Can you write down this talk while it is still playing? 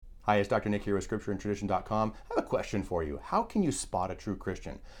Hi, it's Dr. Nick here with scriptureandtradition.com. I have a question for you. How can you spot a true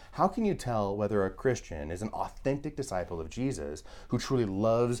Christian? How can you tell whether a Christian is an authentic disciple of Jesus who truly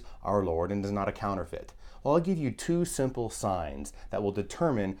loves our Lord and is not a counterfeit? Well, I'll give you two simple signs that will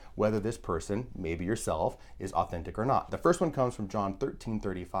determine whether this person, maybe yourself, is authentic or not. The first one comes from John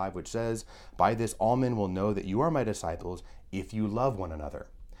 13:35, which says, "By this all men will know that you are my disciples if you love one another."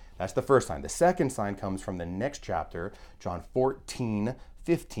 That's the first sign. The second sign comes from the next chapter, John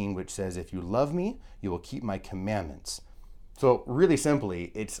 14:15, which says, "If you love me, you will keep my commandments." So really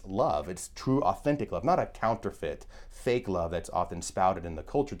simply, it's love. It's true, authentic love, not a counterfeit, fake love that's often spouted in the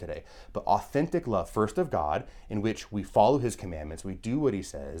culture today, but authentic love, first of God, in which we follow his commandments, we do what he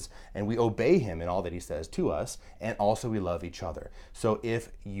says, and we obey him in all that he says to us, and also we love each other. So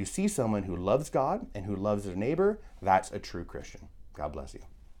if you see someone who loves God and who loves their neighbor, that's a true Christian. God bless you.